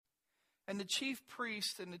And the chief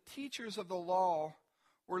priests and the teachers of the law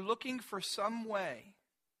were looking for some way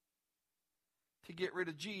to get rid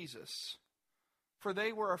of Jesus, for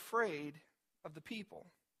they were afraid of the people.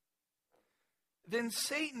 Then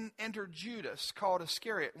Satan entered Judas, called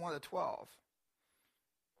Iscariot, one of the 12.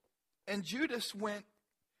 And Judas went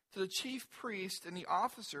to the chief priest and the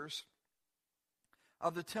officers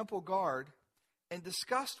of the temple guard and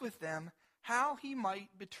discussed with them how he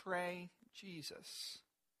might betray Jesus.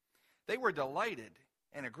 They were delighted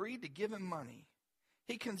and agreed to give him money.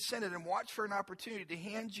 He consented and watched for an opportunity to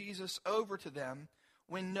hand Jesus over to them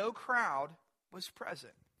when no crowd was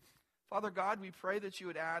present. Father God, we pray that you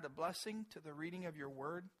would add a blessing to the reading of your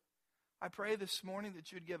word. I pray this morning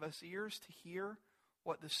that you would give us ears to hear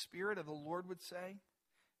what the Spirit of the Lord would say.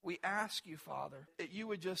 We ask you, Father, that you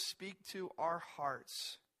would just speak to our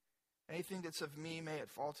hearts. Anything that's of me, may it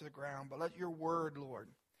fall to the ground. But let your word, Lord,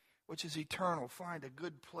 which is eternal, find a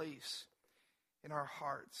good place in our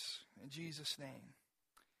hearts. In Jesus' name,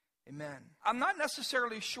 amen. I'm not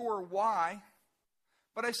necessarily sure why,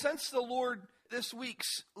 but I sense the Lord this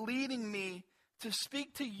week's leading me to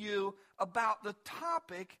speak to you about the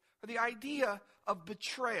topic or the idea of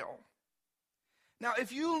betrayal. Now,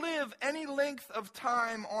 if you live any length of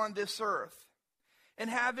time on this earth and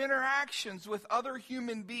have interactions with other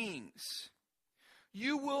human beings,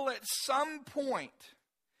 you will at some point,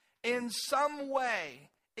 in some way,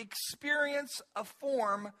 experience a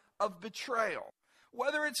form of betrayal.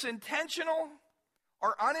 Whether it's intentional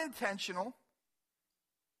or unintentional,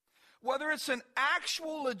 whether it's an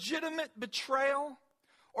actual legitimate betrayal,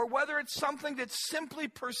 or whether it's something that's simply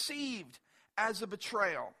perceived as a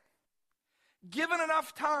betrayal. Given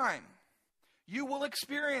enough time, you will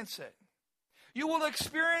experience it. You will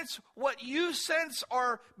experience what you sense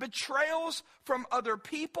are betrayals from other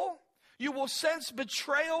people. You will sense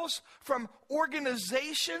betrayals from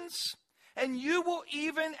organizations. And you will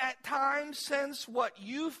even at times sense what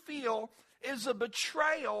you feel is a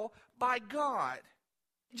betrayal by God.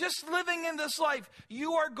 Just living in this life,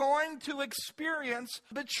 you are going to experience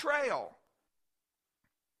betrayal.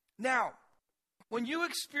 Now, when you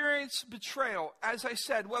experience betrayal, as I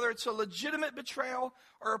said, whether it's a legitimate betrayal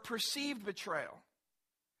or a perceived betrayal,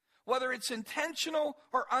 whether it's intentional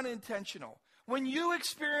or unintentional, when you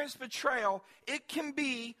experience betrayal, it can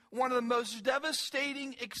be one of the most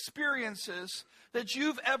devastating experiences that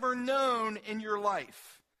you've ever known in your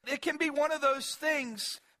life. It can be one of those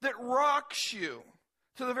things that rocks you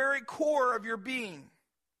to the very core of your being.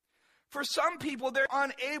 For some people, they're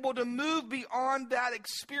unable to move beyond that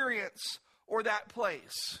experience or that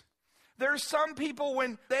place. There's some people,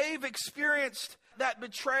 when they've experienced that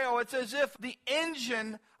betrayal, it's as if the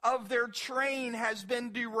engine of their train has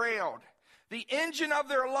been derailed. The engine of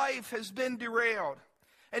their life has been derailed.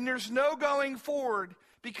 And there's no going forward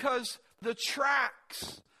because the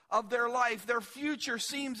tracks of their life, their future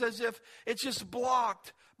seems as if it's just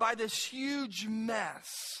blocked by this huge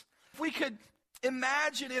mess. If we could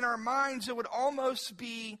imagine in our minds, it would almost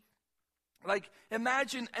be like,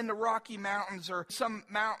 imagine in the Rocky Mountains or some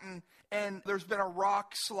mountain and there's been a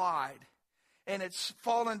rock slide and it's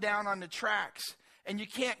fallen down on the tracks and you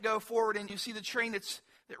can't go forward, and you see the train that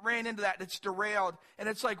ran into that, it's derailed, and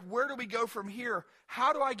it's like, where do we go from here?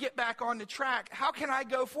 How do I get back on the track? How can I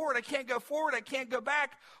go forward? I can't go forward. I can't go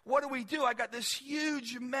back. What do? I got this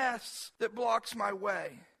huge mess that blocks my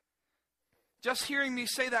way. Just hearing me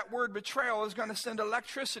say that word betrayal is going to send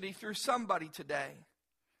electricity through somebody today.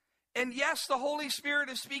 And yes, the Holy Spirit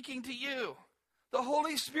is speaking to you. The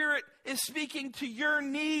Holy Spirit is speaking to your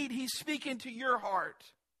need. He's speaking to your heart.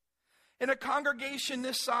 In a congregation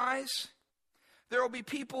this size, there will be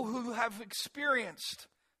people who have experienced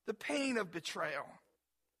the pain of betrayal.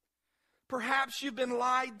 Perhaps you've been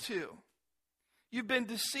lied to. You've been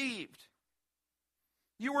deceived.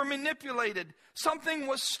 You were manipulated. Something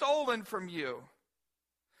was stolen from you.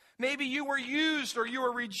 Maybe you were used or you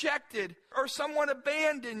were rejected or someone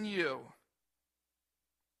abandoned you.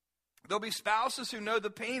 There'll be spouses who know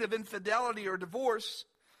the pain of infidelity or divorce.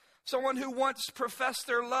 Someone who once professed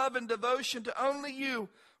their love and devotion to only you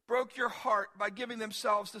broke your heart by giving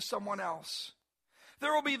themselves to someone else.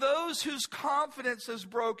 There will be those whose confidence is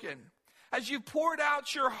broken as you poured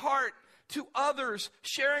out your heart to others,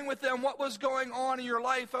 sharing with them what was going on in your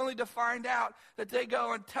life, only to find out that they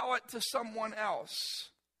go and tell it to someone else.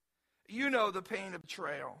 You know the pain of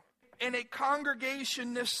betrayal. In a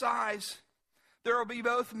congregation this size, there will be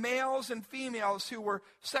both males and females who were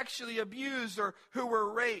sexually abused or who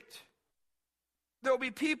were raped. There will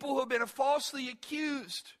be people who have been falsely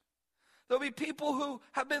accused. There will be people who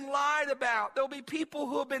have been lied about. There will be people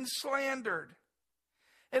who have been slandered.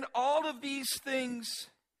 And all of these things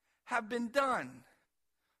have been done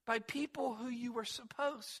by people who you were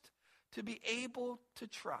supposed to be able to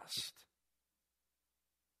trust.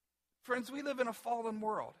 Friends, we live in a fallen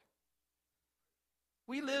world.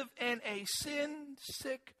 We live in a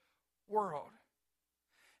sin-sick world.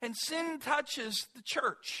 And sin touches the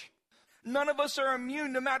church. None of us are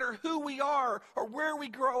immune, no matter who we are or where we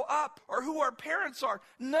grow up or who our parents are.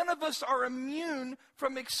 None of us are immune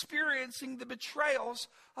from experiencing the betrayals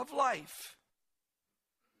of life.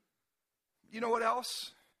 You know what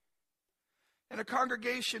else? In a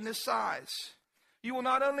congregation this size, you will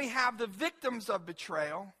not only have the victims of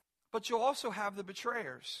betrayal, but you'll also have the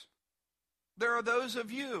betrayers. There are those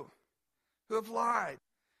of you who have lied,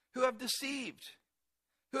 who have deceived,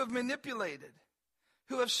 who have manipulated,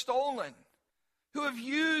 who have stolen, who have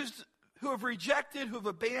used, who have rejected, who have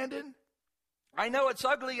abandoned. I know it's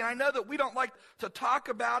ugly, and I know that we don't like to talk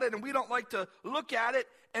about it, and we don't like to look at it,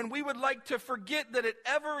 and we would like to forget that it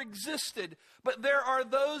ever existed. But there are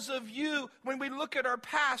those of you, when we look at our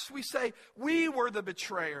past, we say, we were the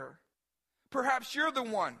betrayer. Perhaps you're the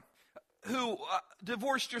one who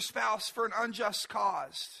divorced your spouse for an unjust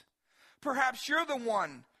cause. Perhaps you're the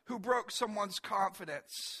one who broke someone's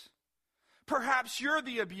confidence. Perhaps you're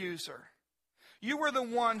the abuser. You were the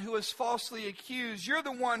one who was falsely accused. You're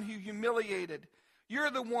the one who humiliated.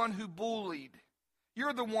 You're the one who bullied.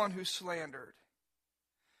 You're the one who slandered.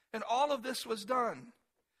 And all of this was done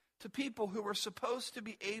to people who were supposed to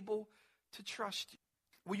be able to trust you.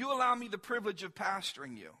 Will you allow me the privilege of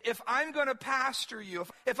pastoring you? If I'm going to pastor you,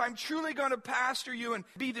 if I'm truly going to pastor you and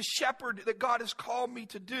be the shepherd that God has called me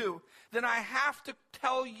to do, then I have to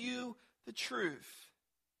tell you the truth.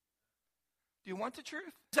 Do you want the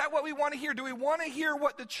truth? Is that what we want to hear? Do we want to hear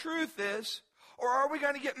what the truth is? Or are we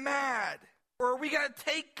going to get mad? Or are we going to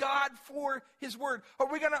take God for His word?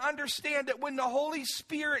 Are we going to understand that when the Holy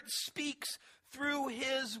Spirit speaks through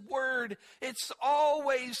His word, it's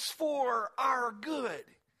always for our good.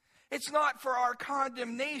 It's not for our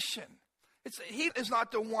condemnation. He is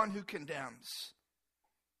not the one who condemns.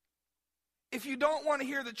 If you don't want to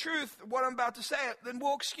hear the truth, what I'm about to say, then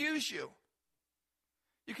we'll excuse you.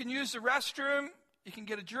 You can use the restroom. You can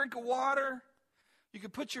get a drink of water. You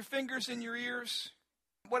can put your fingers in your ears.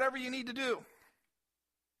 Whatever you need to do.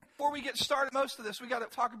 Before we get started, most of this, we got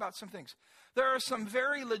to talk about some things. There are some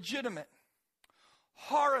very legitimate,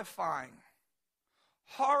 horrifying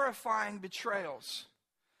betrayals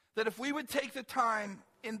that if we would take the time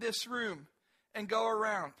in this room and go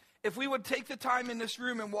around, if we would take the time in this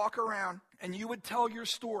room and walk around and you would tell your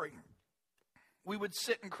story, we would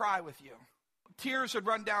sit and cry with you. Tears would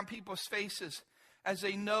run down people's faces as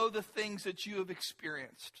they know the things that you have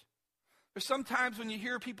experienced. There's sometimes when you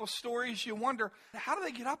hear people's stories, you wonder, how do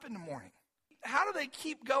they get up in the morning? How do they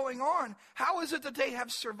keep going on? How is it that they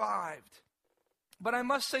have survived? But I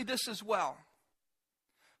must say this as well.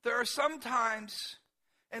 There are some times,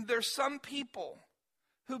 and there's some people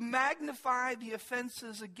who magnify the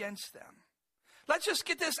offenses against them. Let's just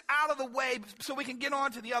get this out of the way so we can get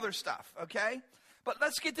on to the other stuff, okay? But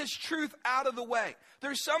let's get this truth out of the way.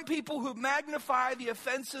 There's some people who magnify the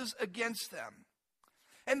offenses against them.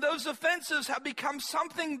 And those offenses have become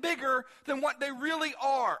something bigger than what they really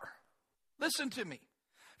are. Listen to me.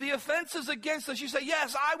 The offenses against us, you say,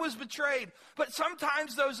 yes, I was betrayed. But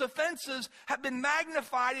sometimes those offenses have been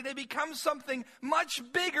magnified and they become something much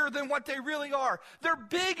bigger than what they really are. They're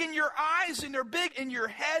big in your eyes and they're big in your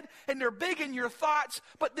head and they're big in your thoughts.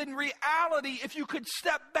 But in reality, if you could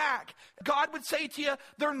step back, God would say to you,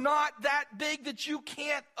 they're not that big that you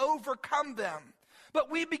can't overcome them. But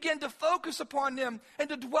we begin to focus upon them and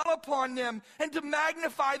to dwell upon them and to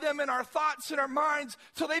magnify them in our thoughts and our minds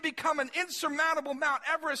till they become an insurmountable Mount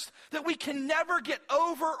Everest that we can never get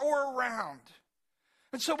over or around.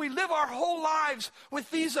 And so we live our whole lives with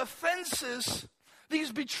these offenses,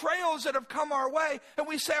 these betrayals that have come our way, and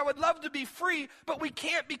we say, I would love to be free, but we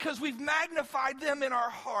can't because we've magnified them in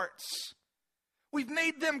our hearts. We've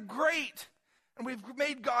made them great, and we've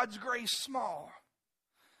made God's grace small.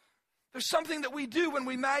 There's something that we do when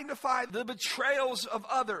we magnify the betrayals of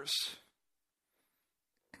others.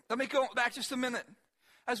 Let me go back just a minute.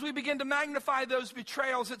 As we begin to magnify those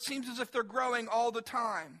betrayals, it seems as if they're growing all the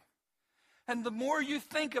time. And the more you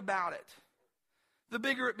think about it, the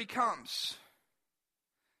bigger it becomes.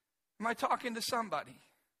 Am I talking to somebody?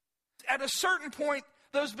 At a certain point,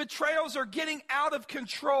 those betrayals are getting out of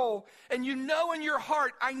control, and you know in your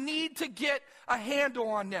heart, I need to get a handle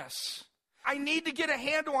on this. I need to get a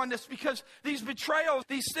handle on this because these betrayals,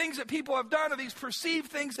 these things that people have done, or these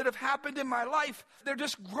perceived things that have happened in my life, they're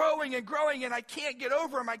just growing and growing, and I can't get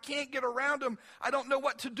over them. I can't get around them. I don't know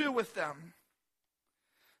what to do with them.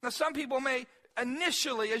 Now, some people may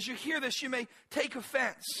initially, as you hear this, you may take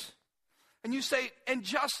offense. And you say, and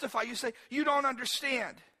justify, you say, you don't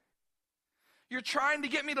understand. You're trying to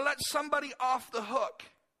get me to let somebody off the hook.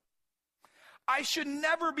 I should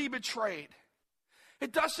never be betrayed.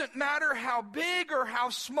 It doesn't matter how big or how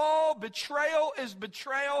small, betrayal is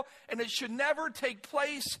betrayal, and it should never take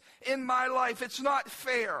place in my life. It's not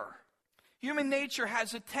fair. Human nature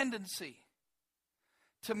has a tendency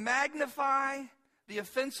to magnify the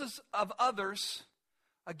offenses of others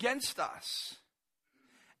against us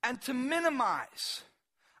and to minimize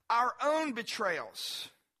our own betrayals.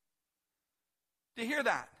 Do you hear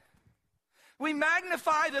that? We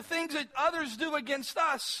magnify the things that others do against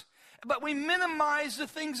us, but we minimize the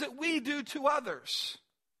things that we do to others.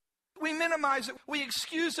 We minimize it. We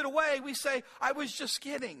excuse it away. We say, I was just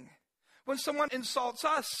kidding. When someone insults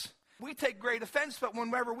us, we take great offense, but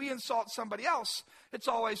whenever we insult somebody else, it's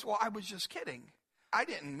always, well, I was just kidding. I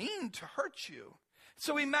didn't mean to hurt you.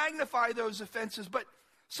 So we magnify those offenses, but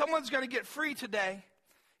someone's going to get free today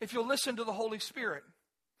if you'll listen to the Holy Spirit.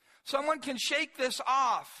 Someone can shake this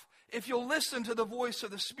off if you'll listen to the voice of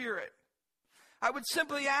the Spirit. I would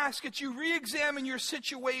simply ask that you re-examine your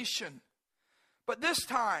situation, but this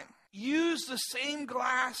time, use the same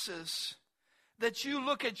glasses that you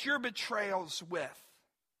look at your betrayals with.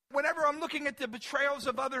 Whenever I'm looking at the betrayals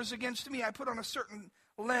of others against me, I put on a certain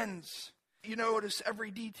lens. You notice every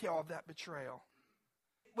detail of that betrayal.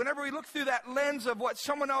 Whenever we look through that lens of what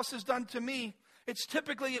someone else has done to me, it's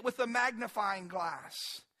typically with a magnifying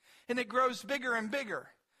glass, and it grows bigger and bigger.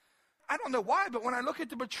 I don't know why, but when I look at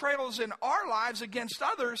the betrayals in our lives against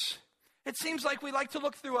others, it seems like we like to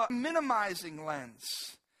look through a minimizing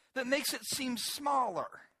lens that makes it seem smaller.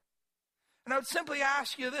 And I would simply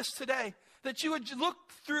ask you this today, that you would look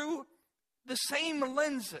through the same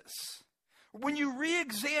lenses. When you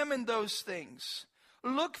re-examine those things,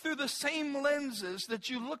 look through the same lenses that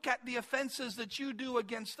you look at the offenses that you do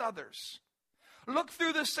against others. Look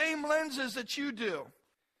through the same lenses that you do.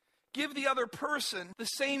 Give the other person the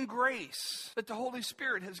same grace that the Holy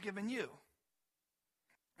Spirit has given you.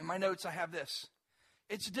 In my notes, I have this.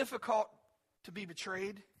 It's difficult to be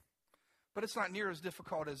betrayed, but it's not near as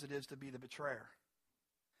difficult as it is to be the betrayer.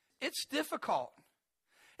 It's difficult.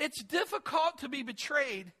 It's difficult to be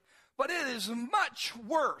betrayed, but it is much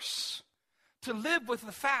worse to live with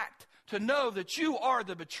the fact, to know that you are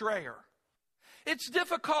the betrayer. It's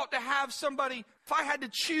difficult to have somebody, if I had to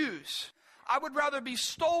choose, I would rather be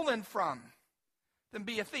stolen from than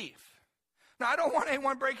be a thief. Now, I don't want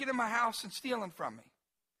anyone breaking in my house and stealing from me.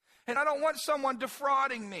 And I don't want someone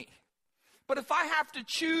defrauding me. But if I have to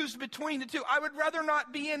choose between the two, I would rather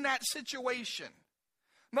not be in that situation.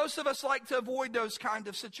 Most of us like to avoid those kind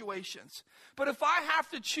of situations. But if I have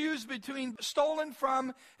to choose between stolen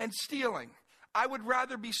from and stealing, I would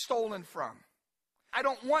rather be stolen from. I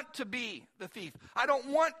don't want to be the thief. I don't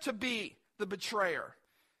want to be the betrayer.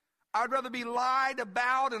 I'd rather be lied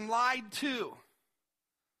about and lied to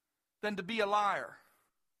than to be a liar.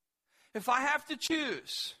 If I have to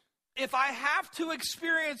choose, if I have to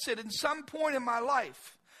experience it in some point in my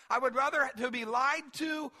life, I would rather to be lied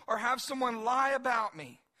to or have someone lie about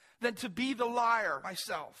me than to be the liar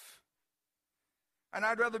myself. And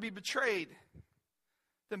I'd rather be betrayed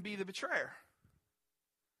than be the betrayer.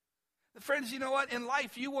 Friends, you know what? In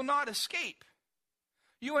life, you will not escape.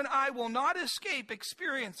 You and I will not escape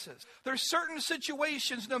experiences. There's certain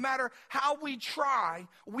situations, no matter how we try,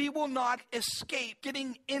 we will not escape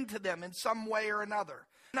getting into them in some way or another.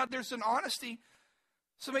 Now, there's an honesty.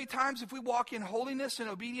 So many times, if we walk in holiness and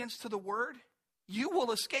obedience to the Word, you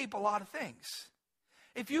will escape a lot of things.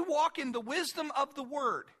 If you walk in the wisdom of the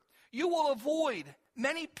Word, you will avoid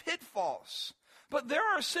many pitfalls. But there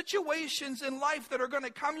are situations in life that are going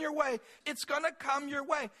to come your way. It's going to come your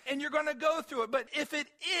way, and you're going to go through it. But if it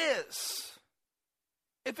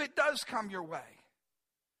does come your way,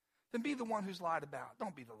 then be the one who's lied about.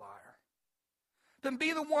 Don't be the liar. Then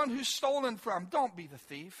be the one who's stolen from. Don't be the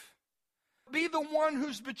thief. Be the one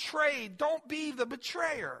who's betrayed. Don't be the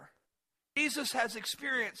betrayer. Jesus has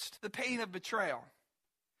experienced the pain of betrayal.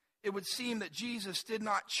 It would seem that Jesus did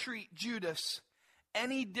not treat Judas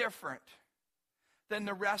any different than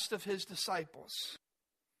the rest of his disciples.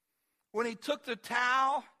 When he took the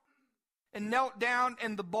towel and knelt down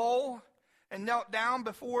in the bowl and knelt down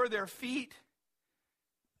before their feet,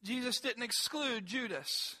 Jesus didn't exclude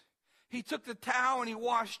Judas. He took the towel and he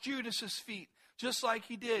washed Judas's feet, just like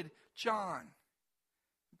he did John,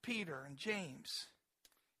 Peter, and James,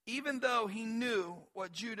 even though he knew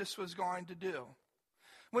what Judas was going to do.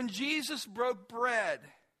 When Jesus broke bread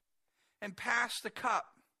and passed the cup,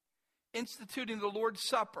 instituting the Lord's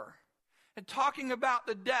Supper, and talking about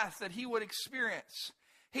the death that he would experience,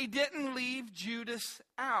 he didn't leave Judas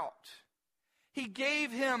out. He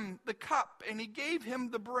gave him the cup and he gave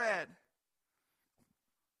him the bread.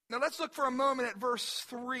 Now let's look for a moment at verse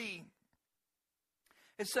 3.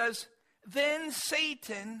 It says, "Then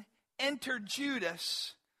Satan entered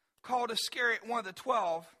Judas, called Iscariot, one of the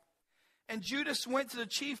 12. And Judas went to the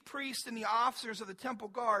chief priests and the officers of the temple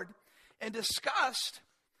guard and discussed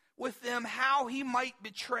with them how he might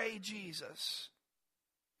betray Jesus."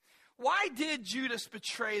 Why did Judas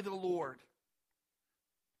betray the Lord?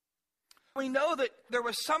 We know that there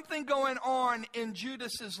was something going on in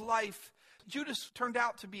Judas's life. Judas turned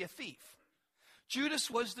out to be a thief. Judas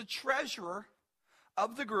was the treasurer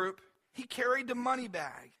of the group. He carried the money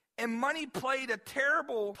bag. And money played a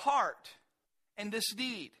terrible part in this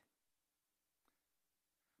deed.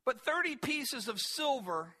 But 30 pieces of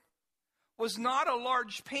silver was not a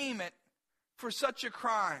large payment for such a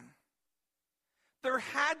crime. There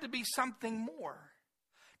had to be something more.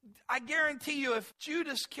 I guarantee you, if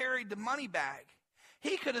Judas carried the money bag,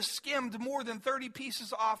 he could have skimmed more than 30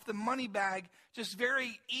 pieces off the money bag just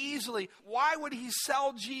very easily. Why would he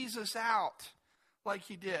sell Jesus out like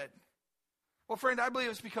he did? Well, friend, I believe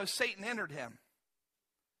it's because Satan entered him.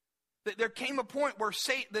 There came a point where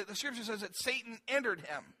the scripture says that Satan entered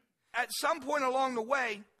him. At some point along the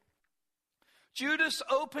way, Judas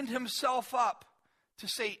opened himself up to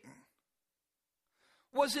Satan.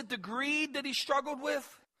 Was it the greed that he struggled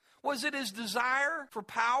with? Was it his desire for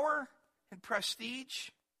power and prestige?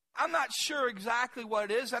 I'm not sure exactly what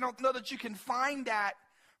it is. I don't know that you can find that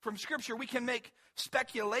from Scripture. We can make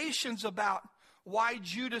speculations about why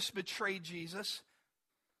Judas betrayed Jesus.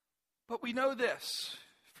 But we know this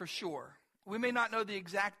for sure. We may not know the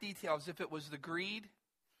exact details, if it was the greed,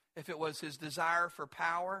 if it was his desire for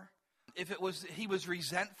power, if it was he was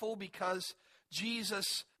resentful because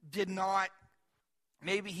Jesus did not.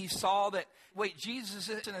 Maybe he saw that, wait, Jesus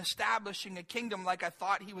isn't establishing a kingdom like I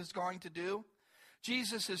thought he was going to do.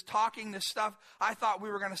 Jesus is talking this stuff. I thought we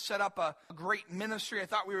were going to set up a great ministry. I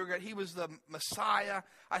thought he was the Messiah.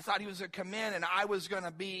 I thought he was going to come in and I was going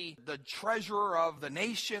to be the treasurer of the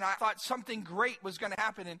nation. I thought something great was going to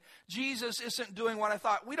happen, and Jesus isn't doing what I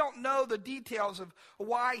thought. We don't know the details of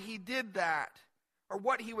why he did that or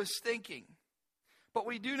what he was thinking. But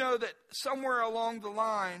we do know that somewhere along the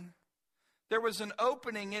line, there was an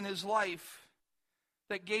opening in his life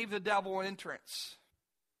that gave the devil an entrance.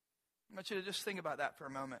 I want you to just think about that for a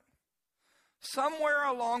moment. Somewhere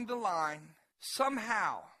along the line,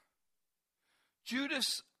 somehow,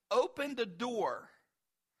 Judas opened a door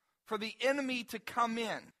for the enemy to come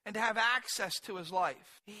in and to have access to his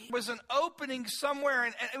life. It was an opening somewhere,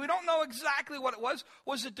 and we don't know exactly what it was.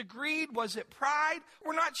 Was it the greed? Was it pride?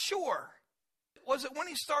 We're not sure. Was it when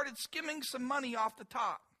he started skimming some money off the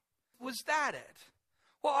top? Was that it?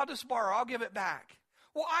 Well, I'll just borrow. I'll give it back.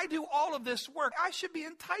 Well, I do all of this work. I should be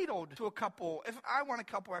entitled to a couple. If I want a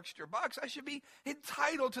couple extra bucks, I should be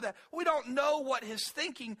entitled to that. We don't know what his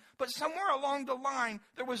thinking, but somewhere along the line,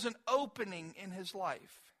 there was an opening in his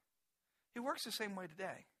life. He works the same way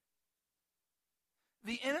today.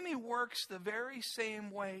 The enemy works the very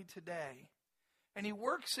same way today. And he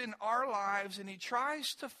works in our lives, and he tries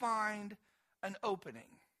to find an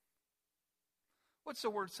opening. What's the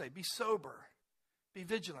word say? Be sober. Be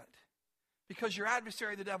vigilant. Because your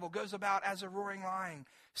adversary, the devil, goes about as a roaring lion,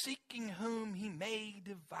 seeking whom he may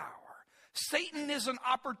devour. Satan is an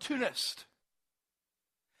opportunist.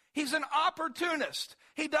 He's an opportunist.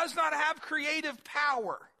 He does not have creative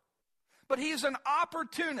power. But he's an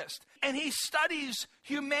opportunist. And he studies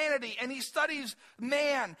humanity. And he studies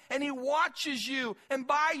man. And he watches you. And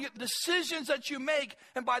by the decisions that you make,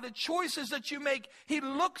 and by the choices that you make, he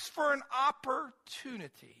looks for an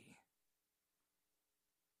opportunity.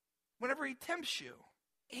 Whenever he tempts you,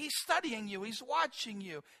 he's studying you, he's watching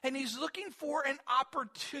you, and he's looking for an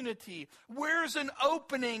opportunity. Where's an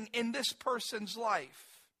opening in this person's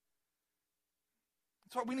life?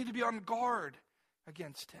 That's why we need to be on guard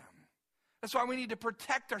against him. That's why we need to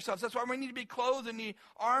protect ourselves. That's why we need to be clothed in the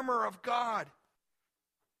armor of God.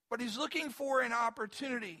 But he's looking for an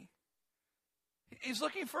opportunity. He's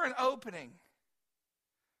looking for an opening.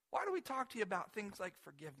 Why do we talk to you about things like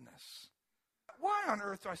forgiveness? Why on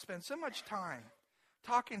earth do I spend so much time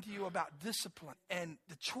talking to you about discipline and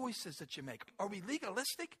the choices that you make? Are we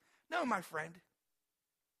legalistic? No, my friend.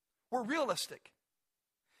 We're realistic.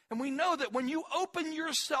 And we know that when you open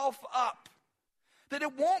yourself up, that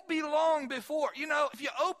it won't be long before, if you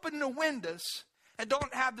open the windows and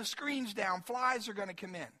don't have the screens down, flies are going to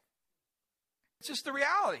come in. It's just the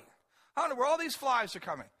reality. I don't know where all these flies are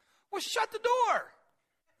coming. Well, shut the door.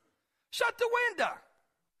 Shut the window.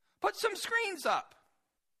 Put some screens up.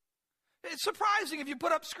 It's surprising if you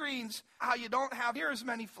put up screens how you don't have near as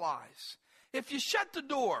many flies. If you shut the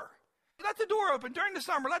door, let the door open during the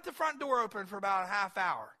summer, let the front door open for about a half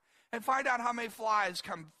hour and find out how many flies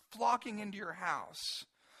come flocking into your house.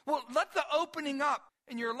 Well, let the opening up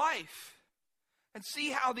in your life and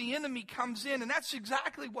see how the enemy comes in. And that's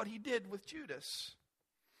exactly what he did with Judas.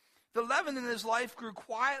 The leaven in his life grew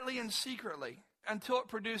quietly and secretly until it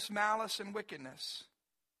produced malice and wickedness.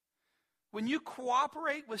 When you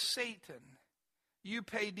cooperate with Satan, you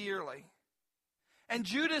pay dearly. And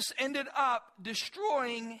Judas ended up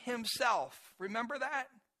destroying himself. Remember that?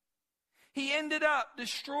 He ended up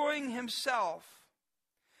destroying himself.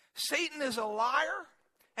 Satan is a liar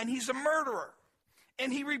and he's a murderer.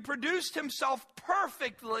 And he reproduced himself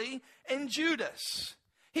perfectly in Judas.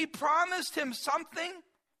 He promised him something.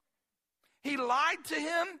 He lied to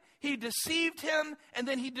him. He deceived him. And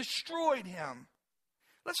then he destroyed him.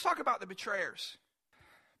 Let's talk about the betrayers.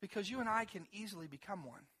 Because you and I can easily become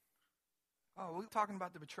one. Oh, we're talking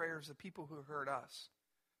about the betrayers, the people who hurt us.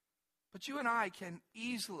 But you and I can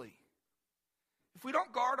easily, if we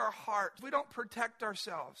don't guard our heart, if we don't protect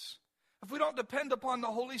ourselves, if we don't depend upon the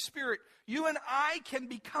Holy Spirit, you and I can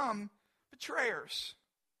become betrayers.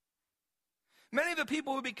 Many of the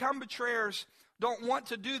people who become betrayers don't want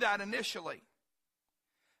to do that initially.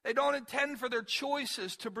 They don't intend for their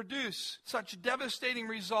choices to produce such devastating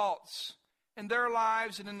results in their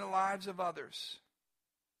lives and in the lives of others.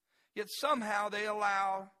 Yet somehow they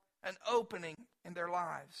allow an opening in their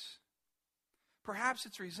lives. Perhaps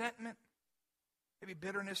it's resentment, maybe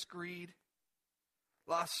bitterness, greed,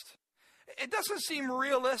 lust. It doesn't seem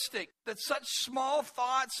realistic that such small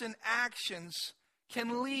thoughts and actions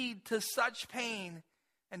can lead to such pain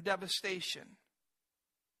and devastation.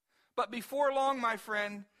 But before long, my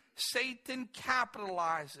friend, Satan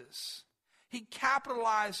capitalizes. He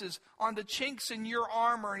capitalizes on the chinks in your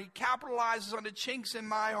armor, and he capitalizes on the chinks in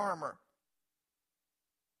my armor.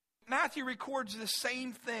 Matthew records the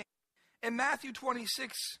same thing. In Matthew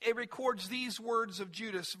 26, it records these words of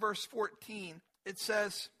Judas, verse 14. It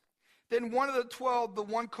says, "Then one of the 12, the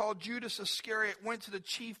one called Judas Iscariot, went to the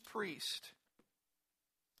chief priest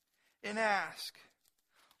and asked,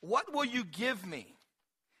 'What will you give me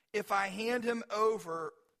if I hand him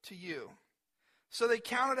over to you?' So they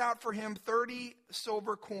counted out for him 30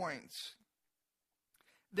 silver coins.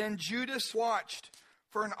 Then Judas watched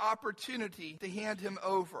for an opportunity to hand him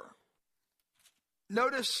over."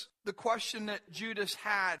 Notice the question that Judas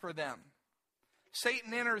had for them.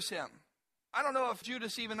 Satan enters him. I don't know if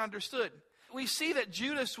Judas even understood. We see that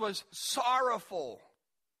Judas was sorrowful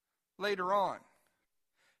later on.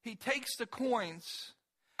 He takes the coins.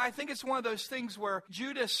 I think it's one of those things where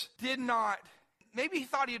Judas did not, maybe he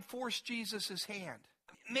thought he had forced Jesus' hand.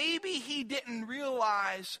 Maybe he didn't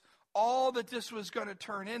realize all that this was going to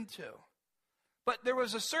turn into. But there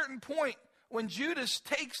was a certain point when Judas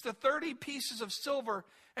takes the 30 pieces of silver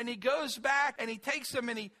and he goes back and he takes them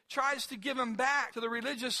and he tries to give them back to the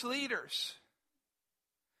religious leaders.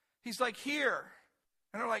 He's like, "Here."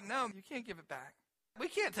 And they're like, "No, you can't give it back. We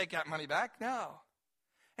can't take that money back. No."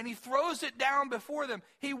 And he throws it down before them.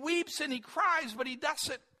 He weeps and he cries, but he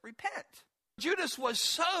doesn't repent. Judas was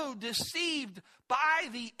so deceived by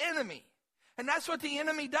the enemy. And that's what the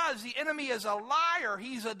enemy does. The enemy is a liar.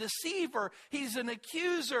 He's a deceiver. He's an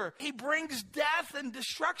accuser. He brings death and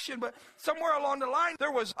destruction. But somewhere along the line,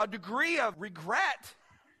 there was a degree of regret.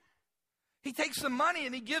 He takes the money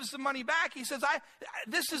and he gives the money back. He says,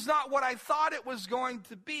 this is not what I thought it was going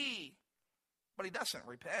to be. But he doesn't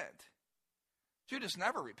repent. Judas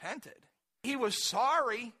never repented. He was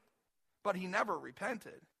sorry, but he never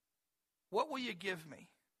repented. "What will you give me?"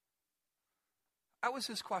 That was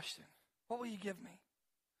his question. What will you give me?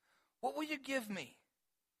 What will you give me?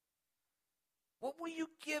 What will you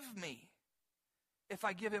give me if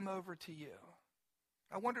I give him over to you?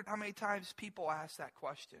 I wondered how many times people ask that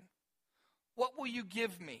question. What will you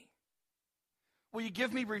give me? Will you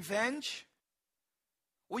give me revenge?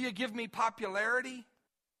 Will you give me popularity?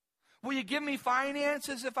 Will you give me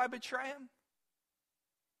finances if I betray him?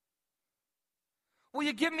 Will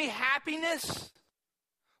you give me happiness?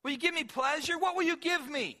 Will you give me pleasure? What will you give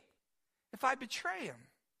me if I betray him?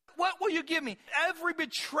 What will you give me? Every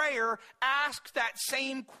betrayer asks that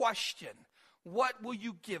same question. What will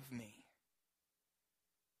you give me?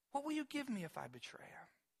 What will you give me if I betray him?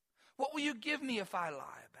 What will you give me if I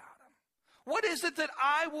lie about him? What is it that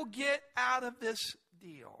I will get out of this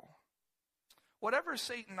deal? Whatever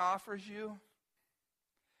Satan offers you,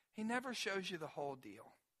 he never shows you the whole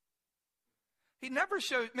deal. He never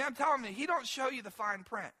shows, man, I'm telling you, he don't show you the fine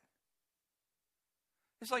print.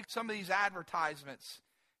 It's like some of these advertisements.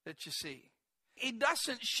 that you see. He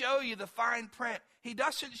doesn't show you the fine print. He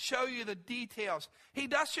doesn't show you the details. He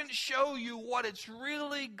doesn't show you what it's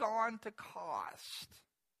really going to cost.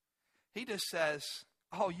 He just says,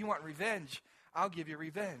 oh, you want revenge? I'll give you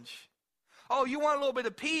revenge. Oh, you want a little bit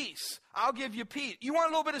of peace? I'll give you peace. You want a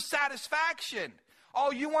little bit of satisfaction?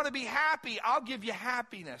 Oh, you want to be happy? I'll give you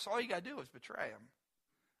happiness. All you got to do is betray him,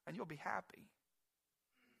 and you'll be happy.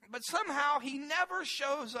 But somehow he never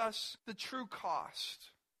shows us the true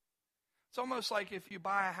cost. It's almost like if you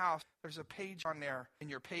buy a house, there's a page on there in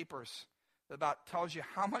your papers that about tells you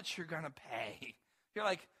how much you're going to pay. You're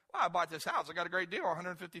like, well, I bought this house. I got a great deal,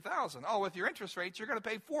 $150,000. Oh, with your interest rates, you're going to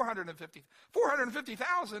pay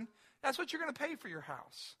 $450,000. That's what you're going to pay for your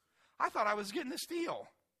house. I thought I was getting this deal.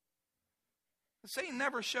 Satan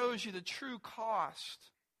never shows you the true cost.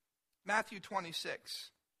 Matthew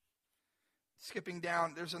 26. Skipping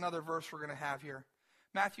down, there's another verse we're going to have here.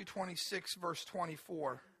 Matthew 26, verse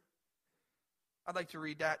 24. I'd like to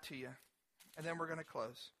read that to you, and then we're going to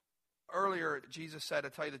close. Earlier, Jesus said, I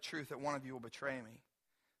tell you the truth, that one of you will betray me.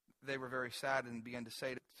 They were very sad and began to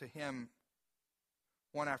say to him,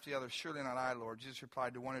 one after the other, surely not I, Lord. Jesus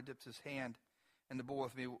replied, the one who dips his hand in the bowl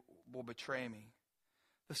with me will betray me.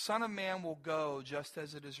 The Son of Man will go just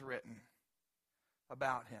as it is written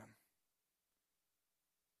about him.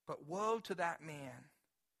 But woe to that man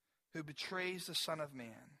who betrays the Son of Man.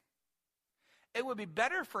 It would be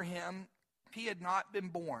better for him if he had not been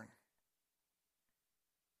born.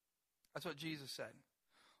 That's what Jesus said.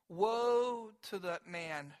 Woe to the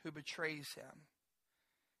man who betrays him.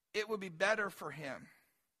 It would be better for him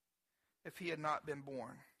if he had not been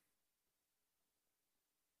born.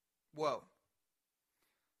 Woe.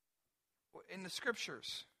 In the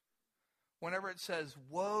scriptures, whenever it says,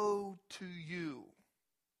 woe to you,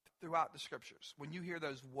 throughout the scriptures, when you hear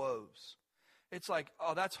those woes, it's like,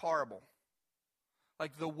 oh, that's horrible.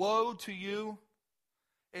 Like the woe to you,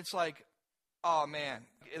 it's like, oh man,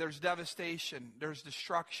 there's devastation, there's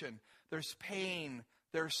destruction, there's pain,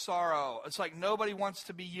 there's sorrow. It's like nobody wants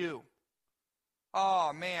to be you.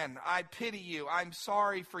 Oh man, I pity you. I'm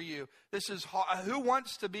sorry for you. This is who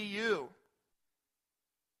wants to be you?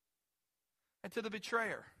 And to the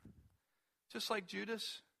betrayer, just like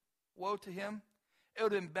Judas, woe to him. It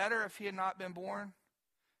would have been better if he had not been born.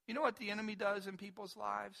 You know what the enemy does in people's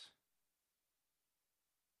lives?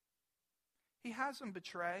 He has them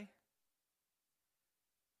betray,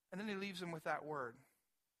 and then he leaves them with that word.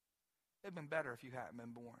 It would have been better if you hadn't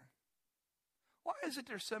been born. Why is it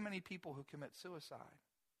there's so many people who commit suicide?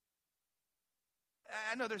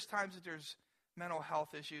 I know there's times that there's mental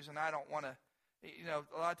health issues, and I don't want to,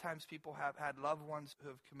 a lot of times people have had loved ones who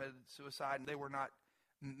have committed suicide, and they were not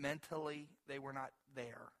mentally, they were not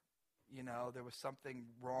there. There was something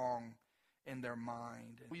wrong in their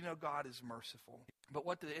mind. We know God is merciful. But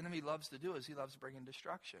what the enemy loves to do is he loves bringing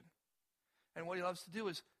destruction. And what he loves to do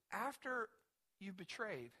is, after you've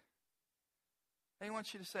betrayed, he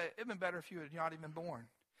wants you to say, it'd been better if you had not even been born.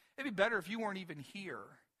 It'd be better if you weren't even here.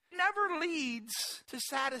 It never leads to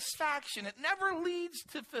satisfaction. It never leads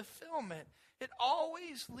to fulfillment. It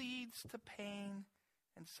always leads to pain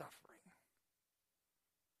and suffering.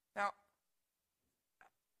 Now,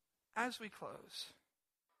 as we close,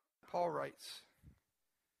 Paul writes,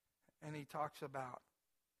 and he talks about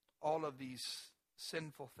all of these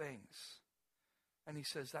sinful things. And he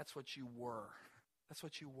says, that's what you were. That's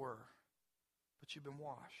what you were. But you've been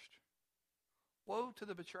washed. Woe to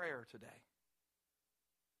the betrayer today.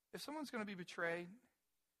 If someone's going to be betrayed,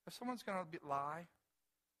 if someone's going to lie,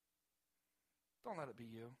 don't let it be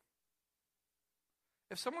you.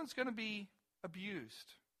 If someone's going to be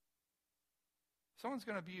abused, someone's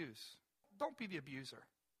going to abuse, don't be the abuser.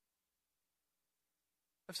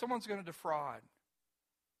 If someone's going to defraud,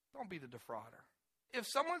 don't be the defrauder. If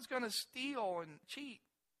someone's going to steal and cheat,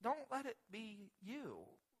 don't let it be you.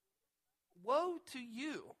 Woe to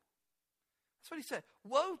you. That's what he said.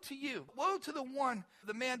 Woe to you. Woe to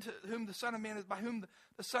the man to whom the Son of Man is, by whom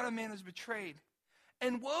the Son of Man is betrayed.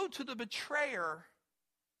 And woe to the betrayer.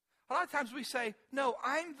 A lot of times we say, no,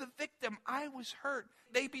 I'm the victim. I was hurt.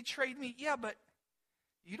 They betrayed me. Yeah, but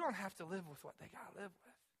you don't have to live with what they got to live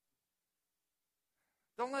with.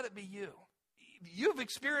 Don't let it be you. You've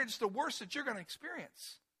experienced the worst that you're going to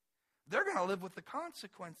experience. They're going to live with the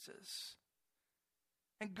consequences.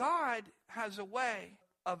 And God has a way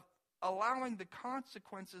of allowing the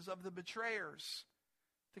consequences of the betrayers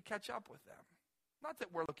to catch up with them. Not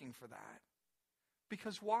that we're looking for that.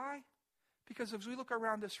 Because why? Because as we look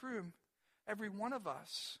around this room, every one of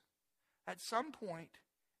us, at some point,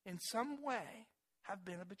 in some way, have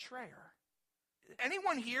been a betrayer.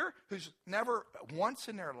 Anyone here who's never once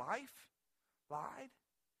in their life lied?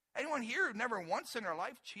 Anyone here who never once in their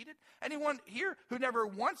life cheated? Anyone here who never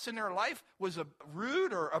once in their life was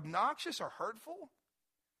rude or obnoxious or hurtful?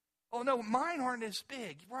 Oh, no, mine aren't as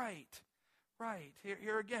big. Right.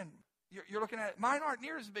 Here again, you're looking at it. Mine aren't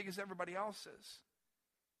near as big as everybody else's.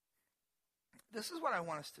 This is what I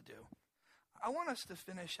want us to do. I want us to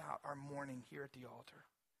finish out our morning here at the altar.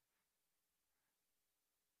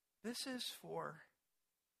 This is for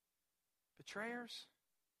betrayers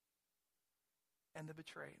and the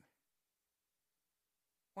betrayed.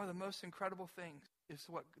 One of the most incredible things is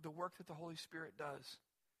the work that the Holy Spirit does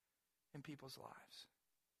in people's lives.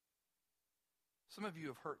 Some of you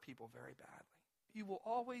have hurt people very badly. You will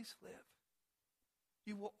always live.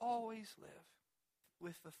 You will always live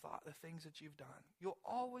with the things that you've done. You'll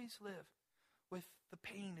always live with the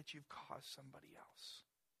pain that you've caused somebody else.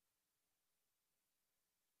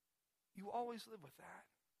 You always live with that.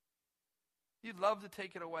 You'd love to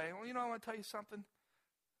take it away. Well, I want to tell you something.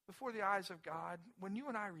 Before the eyes of God, when you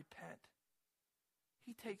and I repent,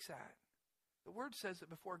 he takes that. The word says that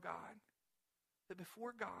before God,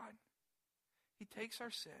 he takes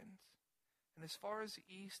our sins, and as far as the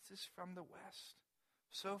east is from the west,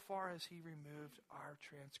 so far as he removed our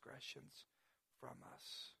transgressions from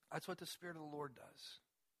us. That's what the Spirit of the Lord does.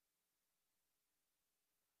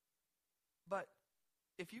 But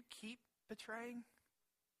if you keep betraying,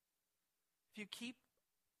 if you keep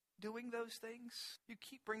doing those things, you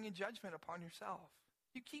keep bringing judgment upon yourself.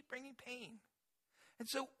 You keep bringing pain. And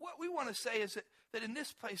so what we want to say is that in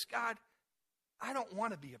this place, God, I don't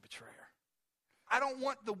want to be a betrayer. I don't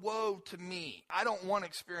want the woe to me. I don't want to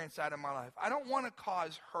experience that in my life. I don't want to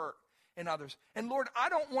cause hurt in others. And Lord, I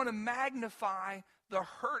don't want to magnify the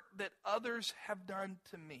hurt that others have done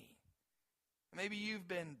to me. Maybe you've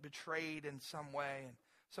been betrayed in some way and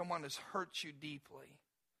someone has hurt you deeply.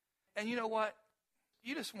 And you know what?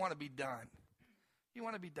 You just want to be done. You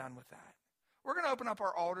want to be done with that. We're going to open up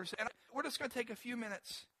our altars, and we're just going to take a few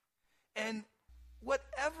minutes. And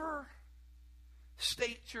whatever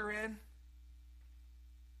state you're in,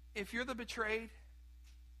 if you're the betrayed,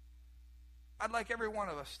 I'd like every one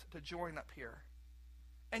of us to join up here.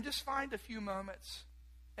 And just find a few moments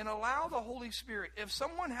and allow the Holy Spirit. If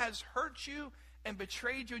someone has hurt you and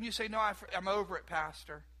betrayed you and you say, no, I'm over it,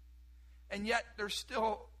 Pastor. And yet there's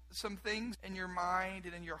still some things in your mind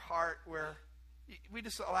and in your heart where we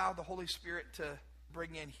just allow the Holy Spirit to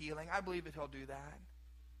bring in healing. I believe that he'll do that.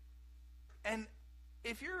 And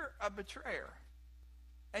if you're a betrayer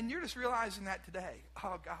and you're just realizing that today,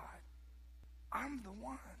 oh God, I'm the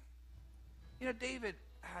one. David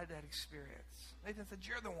had that experience. Nathan said,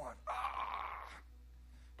 you're the one.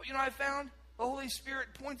 But I found the Holy Spirit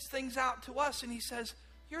points things out to us and he says,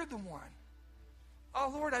 you're the one.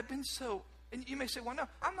 Oh Lord, I've been so, and you may say, well, no,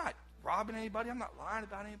 I'm not robbing anybody. I'm not lying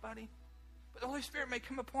about anybody. But the Holy Spirit may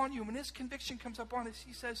come upon you. And when his conviction comes upon us,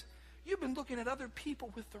 he says, you've been looking at other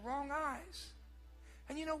people with the wrong eyes.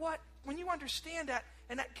 And you know what? When you understand that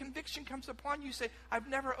and that conviction comes upon you, you say, I've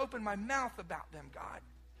never opened my mouth about them, God.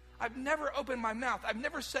 I've never opened my mouth. I've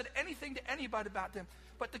never said anything to anybody about them.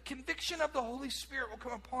 But the conviction of the Holy Spirit will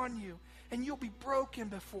come upon you and you'll be broken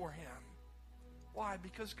before him. Why?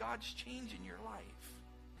 Because God's changing your life.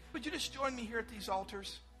 Would you just join me here at these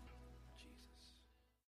altars?